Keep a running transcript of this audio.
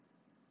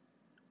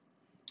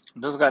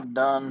Just got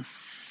done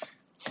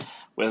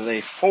with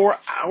a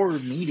 4-hour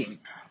meeting.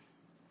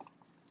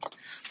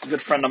 A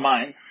good friend of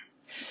mine.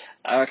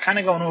 Kind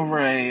of going over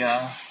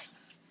an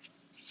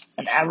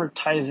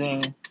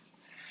advertising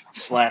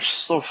slash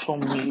social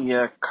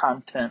media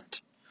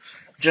content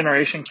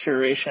generation,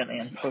 curation,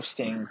 and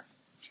posting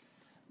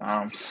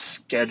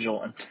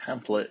schedule and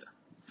template.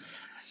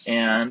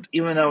 And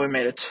even though we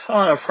made a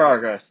ton of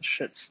progress, the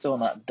shit's still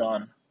not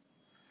done.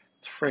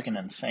 It's freaking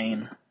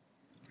insane.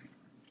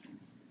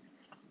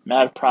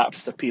 Mad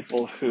props to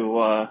people who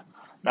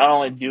not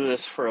only do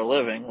this for a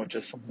living, which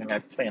is something I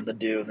plan to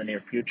do in the near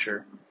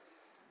future,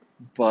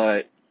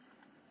 but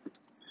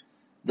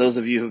those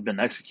of you who've been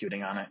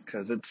executing on it,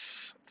 because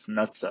it's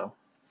nutso.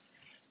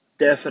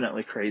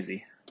 Definitely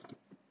crazy.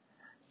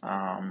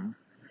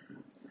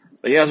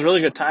 But yeah, it was a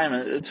really good time.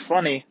 It's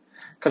funny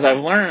because I've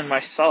learned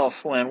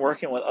myself when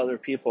working with other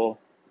people,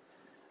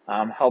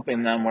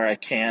 helping them where I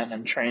can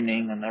and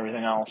training and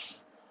everything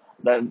else,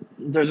 that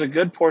there's a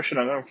good portion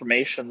of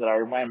information that I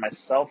remind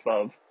myself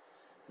of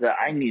that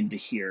I need to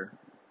hear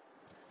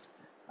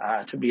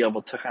to be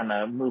able to kind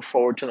of move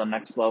forward to the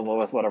next level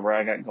with whatever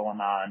I got going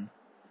on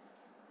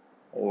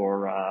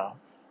or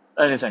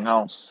anything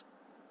else.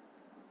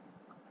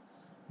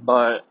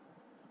 But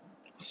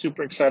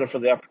super excited for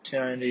the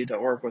opportunity to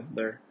work with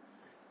her.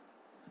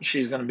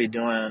 She's going to be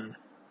doing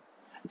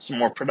some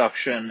more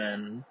production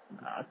and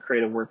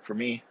creative work for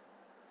me.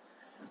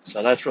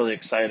 So that's really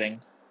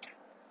exciting.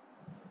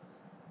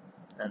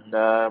 And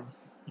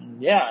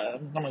yeah,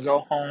 I'm going to go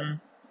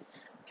home.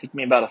 Take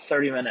me about a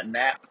 30-minute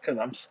nap because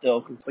I'm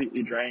still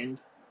completely drained.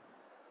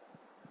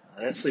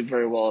 I didn't sleep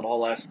very well at all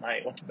last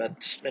night. Went to bed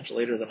a smidge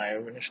later than I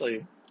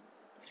initially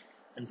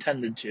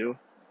intended to.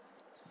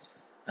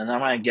 And then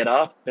I'm going to get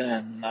up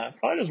and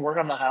probably just work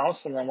on the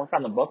house and then work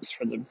on the books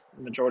for the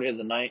majority of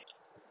the night.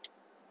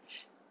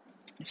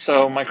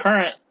 So my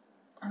current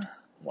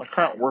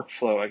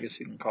workflow, I guess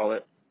you can call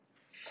it,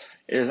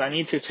 is I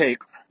need to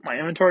take my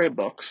inventory of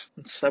books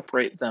and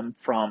separate them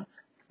from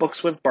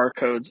books with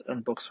barcodes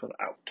and books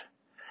without.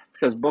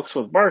 Because books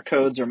with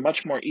barcodes are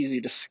much more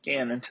easy to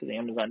scan into the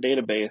Amazon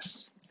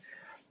database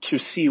to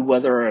see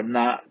whether or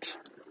not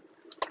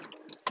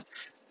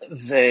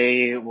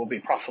they will be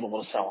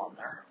profitable to sell on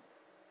there.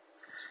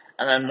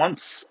 And then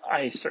once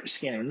I start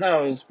scanning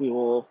those, we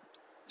will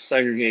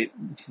segregate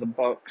the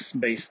books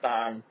based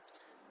on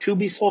to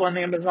be sold on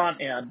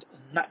Amazon and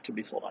not to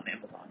be sold on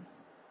Amazon.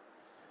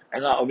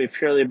 And that will be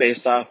purely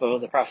based off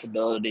of the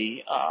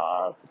profitability,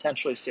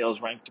 potentially sales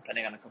rank,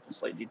 depending on a couple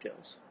slight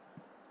details.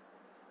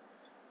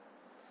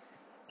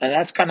 And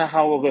that's kind of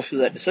how we'll go through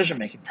that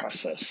decision-making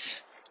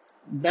process.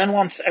 Then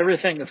once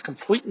everything is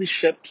completely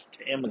shipped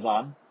to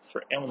Amazon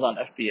for Amazon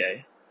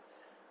FBA,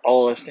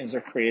 all listings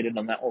are created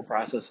and that whole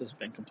process has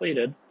been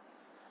completed,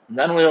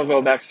 then we'll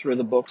go back through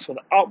the books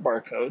without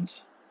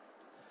barcodes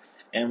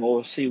and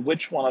we'll see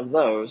which one of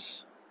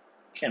those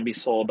can be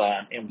sold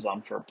on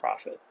Amazon for a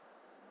profit.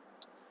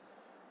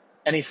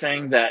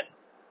 Anything that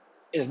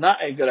is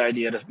not a good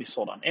idea to be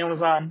sold on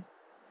Amazon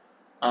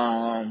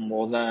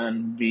will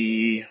then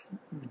be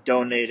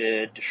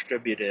donated,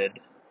 distributed,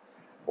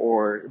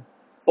 or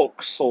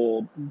bulk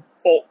sold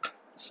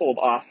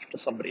off to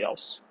somebody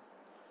else.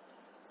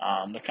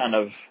 To kind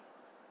of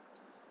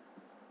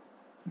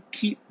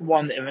keep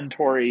the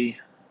inventory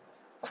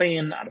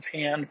clean, out of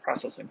hand,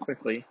 processing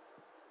quickly,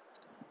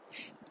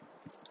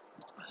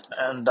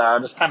 and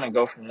just kind of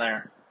go from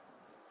there.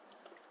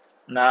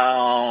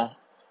 Now,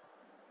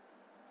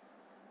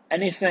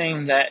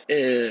 anything that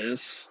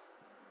is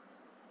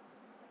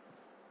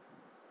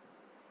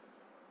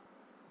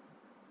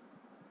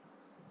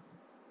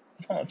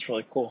that's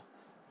really cool.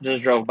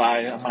 Just drove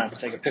by. I might have to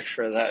take a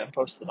picture of that and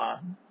post it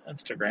on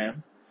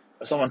Instagram.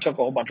 But someone took a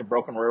whole bunch of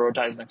broken railroad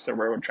ties next to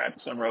railroad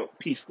tracks and wrote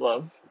 "Peace,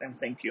 love, and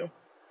thank you."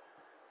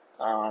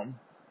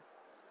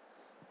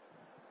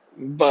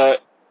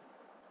 But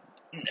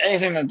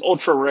anything that's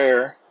ultra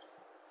rare,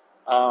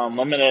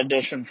 limited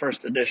edition,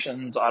 first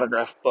editions,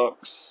 autographed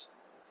books,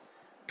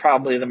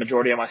 probably the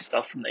majority of my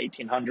stuff from the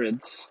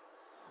 1800s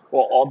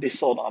will all be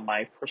sold on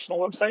my personal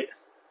website.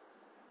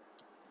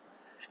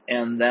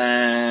 And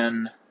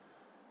then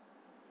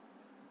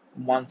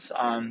once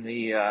on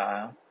the,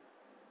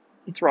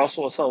 we're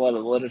also will sell a lot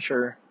of the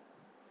literature.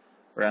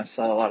 We're going to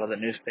sell a lot of the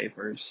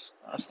newspapers,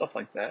 stuff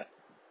like that.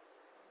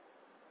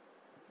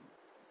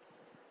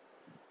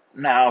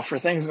 Now, for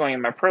things going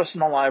in my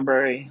personal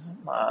library,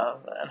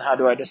 and how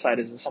do I decide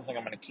is this something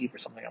I'm going to keep or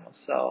something I'm going to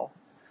sell?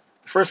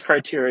 The first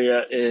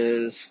criteria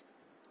is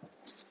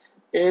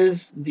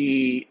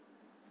the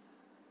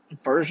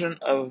version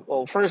of,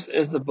 well, first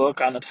is the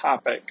book on a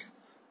topic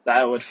that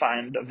I would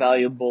find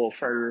valuable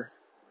for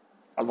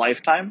a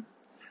lifetime,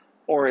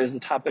 or is the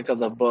topic of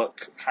the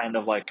book kind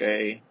of like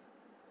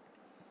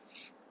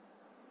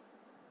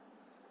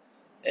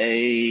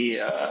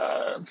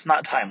it's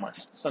not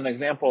timeless. So an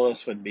example of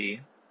this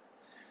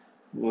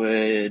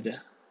would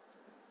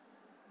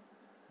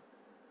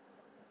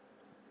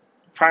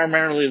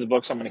primarily the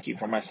books I'm going to keep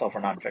for myself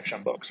are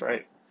nonfiction books,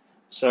 right?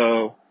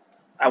 So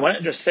I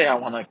wouldn't just say I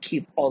want to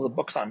keep all the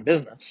books on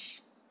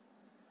business,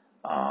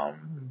 but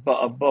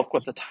a book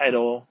with the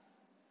title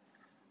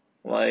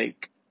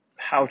like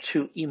How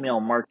to Email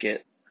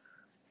Market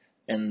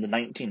in the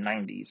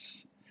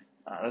 1990s.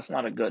 That's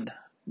not a good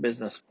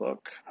business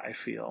book, I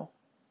feel,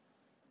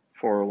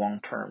 for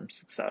long-term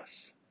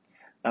success.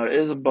 Now, it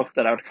is a book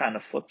that I would kind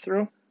of flip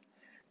through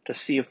to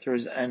see if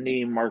there's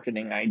any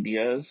marketing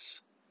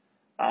ideas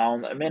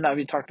that may not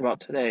be talked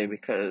about today,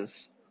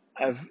 because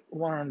I've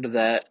learned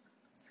that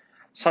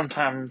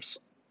sometimes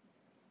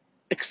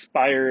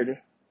expired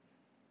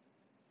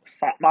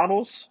thought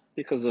models,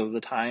 because of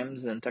the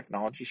times and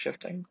technology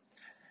shifting,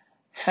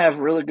 have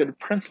really good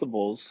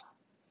principles.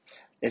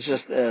 It's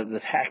just the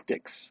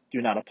tactics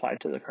do not apply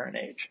to the current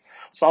age.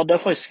 So I'll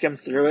definitely skim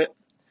through it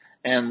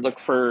and look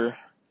for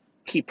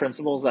key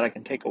principles that I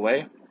can take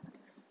away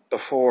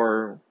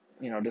before,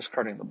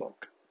 discarding the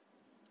book.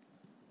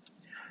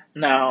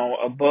 Now,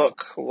 a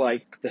book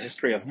like The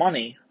History of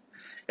Money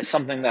is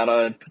something that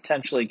I'd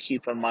potentially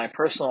keep in my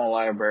personal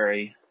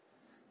library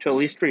to at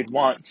least read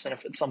once. And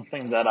if it's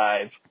something that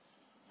I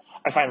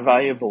find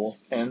valuable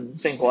and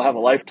think will have a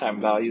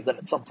lifetime value, then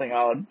it's something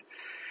I would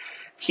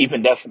keep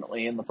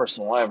indefinitely in the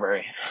personal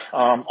library.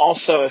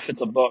 Also, if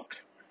it's a book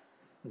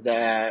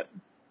that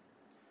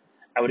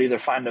I would either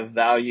find of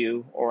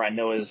value or I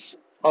know is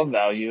of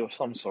value of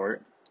some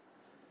sort,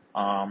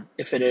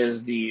 if it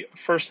is the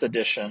first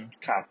edition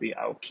copy,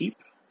 I'll keep.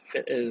 If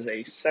it is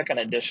a second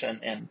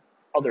edition and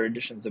other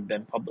editions have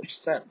been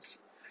published since,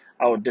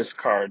 I would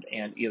discard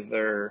and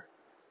either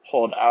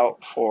hold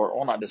out for,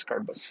 well, not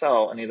discard, but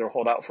sell and either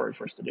hold out for a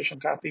first edition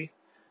copy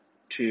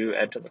to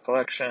add to the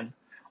collection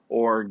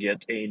or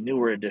get a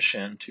newer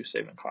edition to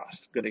save in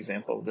cost. Good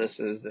example of this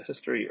is The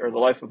History or The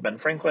Life of Ben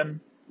Franklin.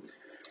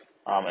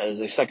 It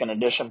is a second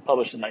edition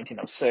published in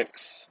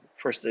 1906,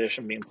 first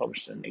edition being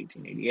published in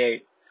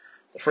 1888.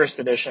 The first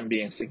edition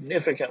being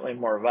significantly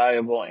more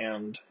valuable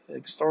and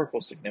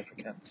historical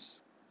significance.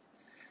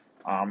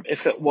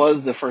 If it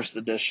was the first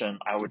edition,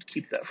 I would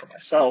keep that for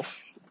myself.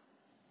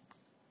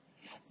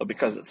 But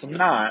because it's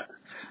not,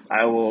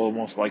 I will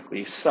most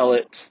likely sell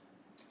it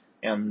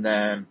and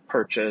then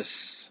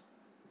purchase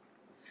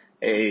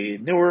a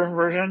newer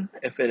version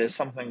if it is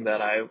something that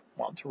I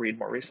want to read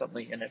more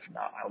recently, and if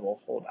not, I will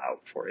hold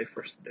out for a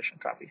first edition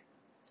copy.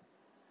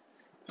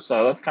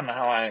 So that's kind of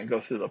how I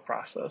go through the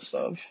process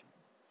of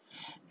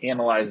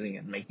analyzing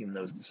and making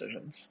those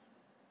decisions.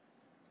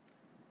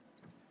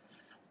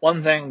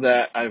 One thing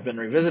that I've been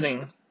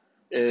revisiting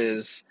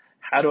is,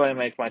 how do I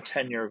make my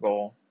 10-year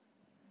goal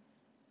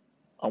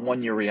a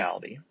 1-year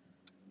reality?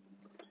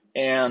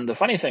 And the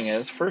funny thing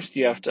is, first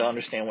you have to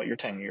understand what your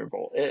 10-year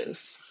goal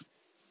is.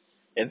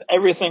 If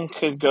everything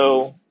could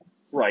go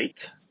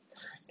right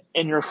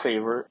in your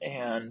favor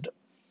and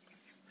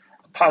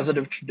a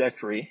positive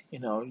trajectory, you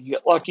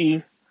get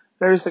lucky,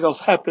 everything else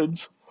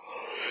happens.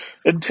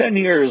 In 10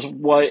 years,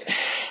 what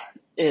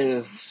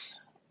is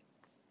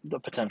the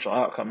potential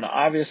outcome? Now,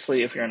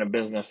 obviously, if you're in a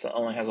business that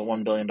only has a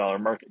 $1 billion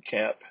market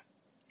cap,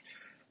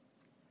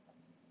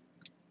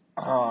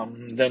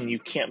 then you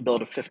can't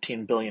build a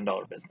 $15 billion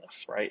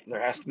business, right?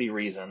 There has to be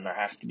reason. There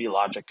has to be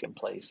logic in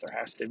place. There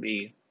has to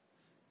be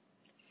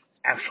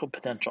actual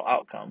potential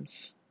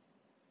outcomes.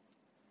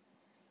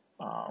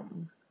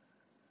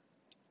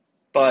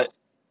 But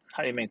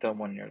how do you make that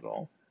 1-year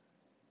goal?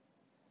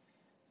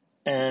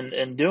 And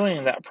in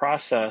doing that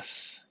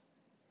process,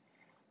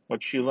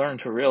 what you learn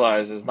to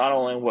realize is not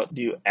only what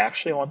do you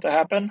actually want to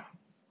happen,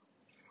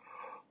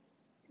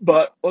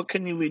 but what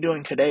can you be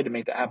doing today to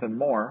make that happen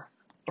more?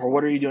 Or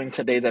what are you doing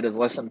today that is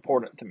less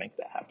important to make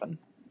that happen?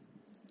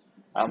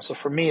 So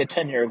for me, a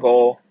 10-year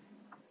goal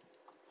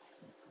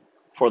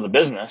for the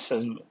business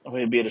is we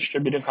would be a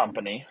distributed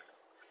company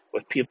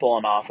with people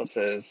in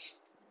offices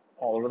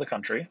all over the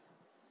country,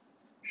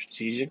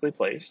 strategically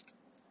placed.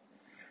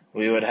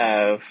 We would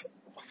have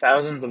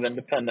thousands of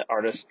independent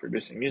artists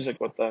producing music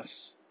with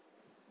us.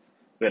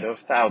 We'd have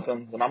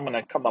thousands, and I'm going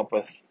to come up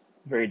with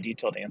very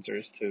detailed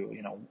answers to,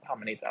 how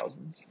many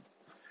thousands.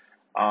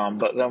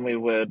 But then we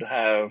would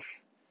have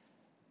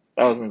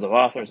thousands of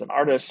authors and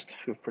artists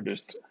who've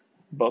produced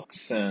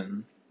books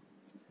and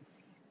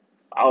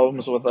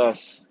albums with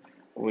us.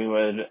 We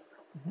would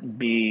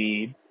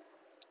be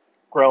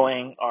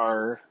growing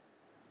our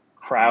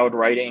crowd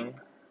writing,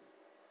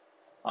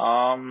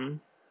 and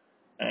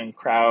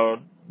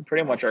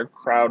pretty much our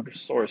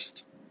crowd-sourced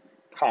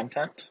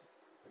content.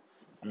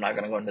 I'm not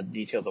going to go into the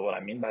details of what I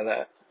mean by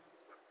that.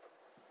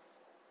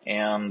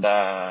 And,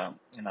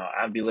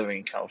 I'd be living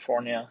in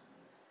California.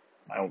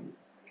 My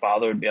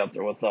father would be out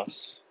there with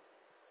us.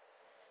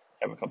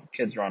 I have a couple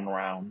kids running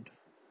around.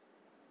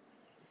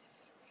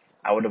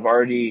 I would have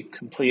already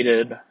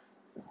completed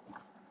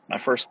my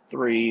first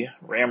 3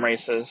 Ram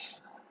races,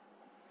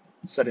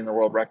 setting the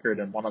world record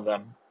in one of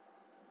them.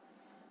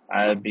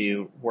 I'd be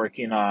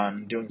working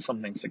on doing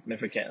something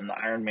significant in the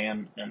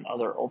Ironman and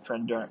other ultra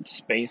endurance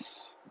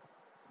space.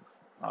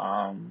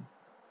 In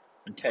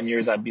 10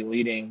 years, I'd be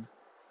leading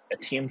a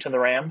team to the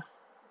Ram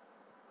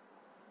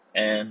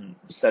and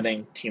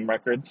setting team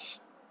records.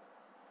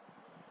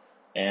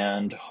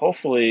 and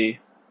hopefully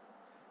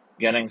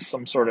getting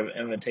some sort of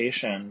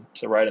invitation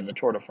to ride in the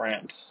Tour de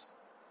France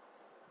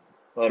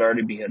that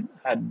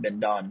had been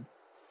done,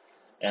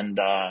 and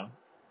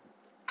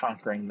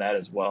conquering that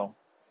as well.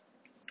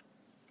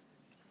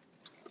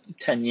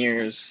 10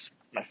 years,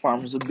 my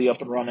farms would be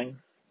up and running.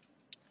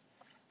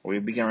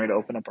 We'd be getting ready to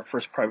open up our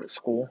first private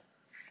school.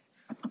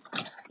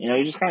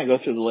 You just kind of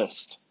go through the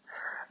list.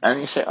 And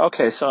you say,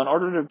 okay, so in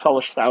order to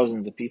publish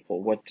thousands of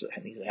people, what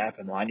needs to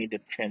happen? Well, I need to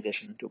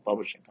transition into a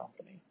publishing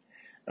company.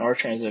 In order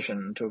to transition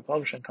into a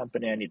publishing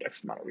company, I need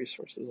X amount of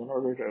resources. In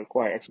order to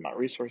acquire X amount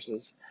of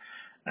resources,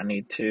 I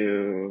need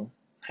to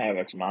have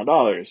X amount of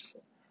dollars.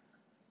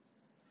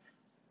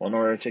 Well, in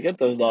order to get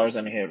those dollars,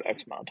 I need to have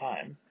X amount of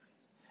time.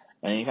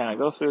 And you kind of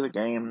go through the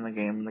game,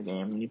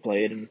 and you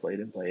play it, and you play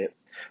it, and play it.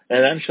 And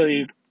eventually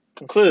you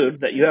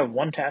conclude that you have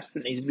one task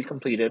that needs to be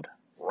completed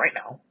right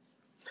now.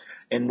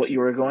 And what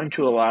you are going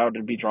to allow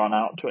to be drawn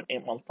out to an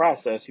 8-month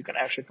process, you can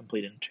actually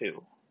complete in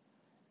 2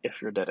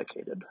 if you're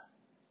dedicated.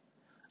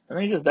 And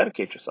then you just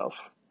dedicate yourself.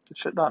 Get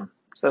shit done.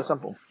 It's that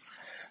simple.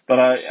 But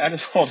I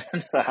just rolled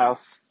into the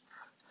house,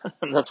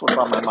 and that's what's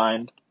on my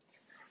mind.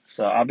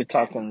 So I'll be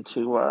talking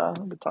to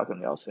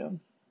y'all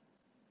soon.